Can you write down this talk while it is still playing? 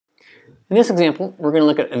In this example, we're going to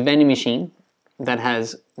look at a vending machine that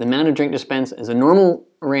has the amount of drink dispensed as a normal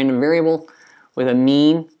random variable with a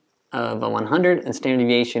mean of 100 and standard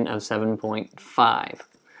deviation of 7.5.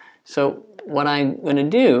 So what I'm going to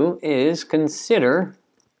do is consider,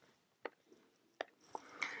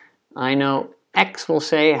 I know X will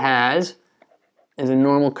say is a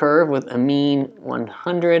normal curve with a mean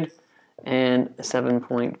 100 and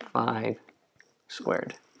 7.5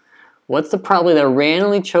 squared. What's the probability that a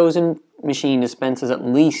randomly chosen machine dispenses at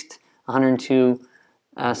least 102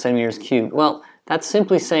 centimeters cubed? Well, that's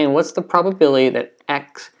simply saying what's the probability that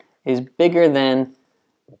X is bigger than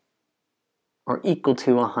or equal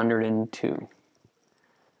to 102.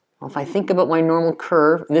 Well, if I think about my normal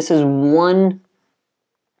curve, this is one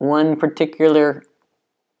particular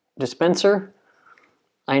dispenser.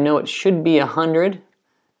 I know it should be 100,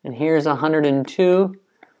 and here's 102.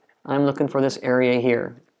 I'm looking for this area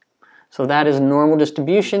here. So that is normal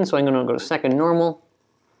distribution, so I'm going to go to second normal.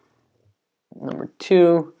 Number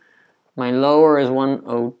 2. My lower is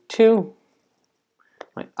 102.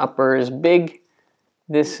 My upper is big.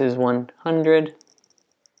 This is 100.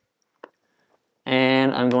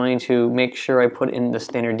 And I'm going to make sure I put in the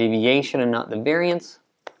standard deviation and not the variance.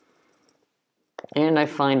 And I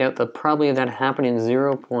find out the probability of that happening is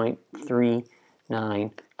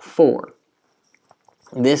 0.394.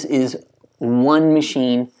 This is one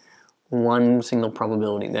machine, one single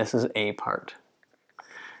probability. This is A part.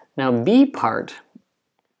 Now B part,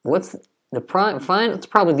 what's the it's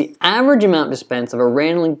probably the average amount dispensed of a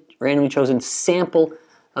randomly chosen sample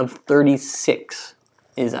of 36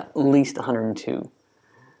 is at least 102.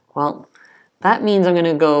 Well, that means I'm going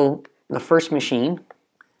to go the first machine,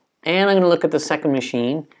 and I'm going to look at the second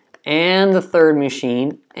machine, and the third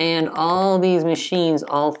machine, and all these machines,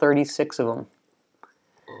 all 36 of them.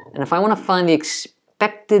 And if I want to find the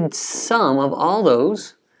expected sum of all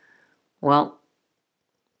those, well,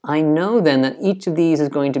 I know then that each of these is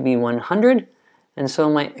going to be 100, and so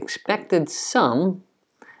my expected sum,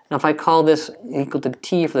 now if I call this equal to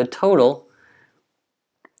t for the total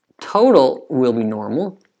will be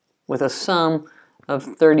normal with a sum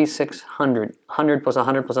of 3600, 100 plus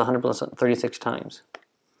 100 plus 100 plus 36 times.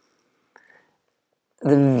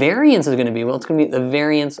 The variance is going to be, well, it's going to be the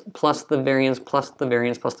variance plus the variance plus the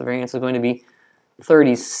variance plus the variance is going to be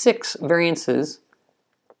 36 variances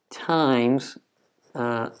times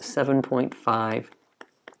 7.5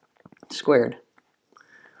 squared.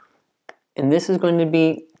 And this is going to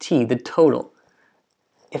be t, the total.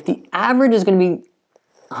 If the average is going to be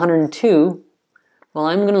 102, well,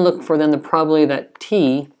 I'm going to look for then the probability that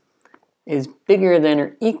t is bigger than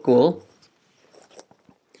or equal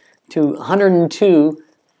to 102,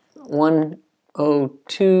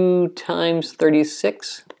 102 times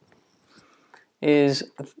 36 is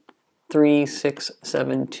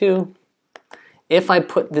 3672. If I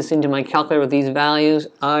put this into my calculator with these values,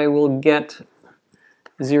 I will get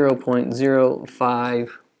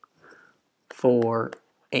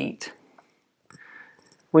 0.0548,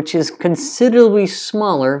 which is considerably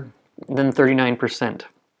smaller than 39%.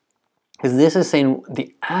 Because this is saying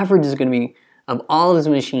the average is going to be, of all of these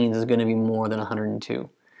machines, is going to be more than 102.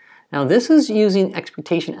 Now this is using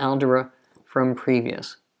expectation algebra from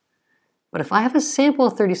previous. But if I have a sample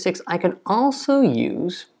of 36, I can also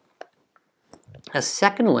use a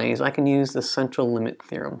second way is I can use the central limit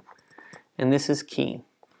theorem. And this is key.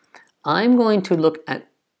 I'm going to look at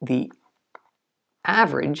the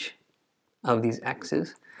average of these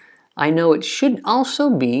x's. I know it should also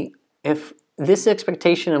be, if this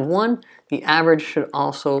expectation of 1, the average should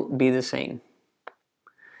also be the same.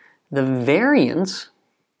 The variance,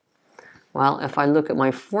 well, if I look at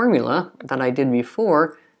my formula that I did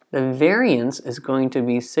before, the variance is going to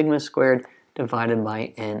be sigma squared divided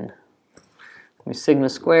by n. Sigma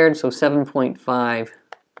squared, so 7.5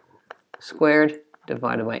 squared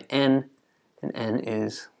divided by n, and n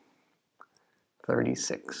is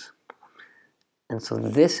 36. And so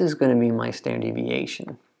this is going to be my standard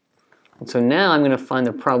deviation. And so now I'm going to find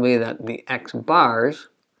the probability that the x bars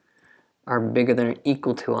are bigger than or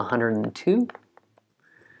equal to 102.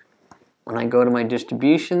 When I go to my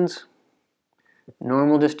distributions,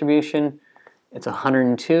 normal distribution, it's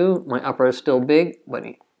 102. My upper is still big, but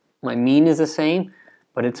my mean is the same,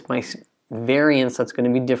 but it's my variance that's going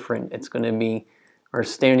to be different. It's going to be our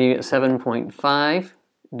standard 7.5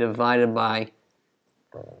 divided by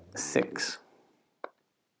 6.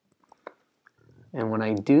 And when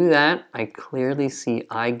I do that, I clearly see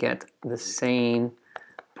I get the same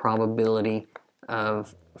probability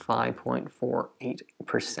of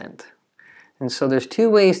 5.48%. And so there's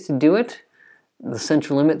two ways to do it. The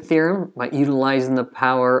central limit theorem, by utilizing the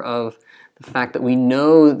power of the fact that we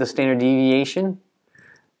know the standard deviation,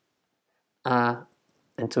 and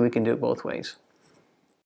so we can do it both ways.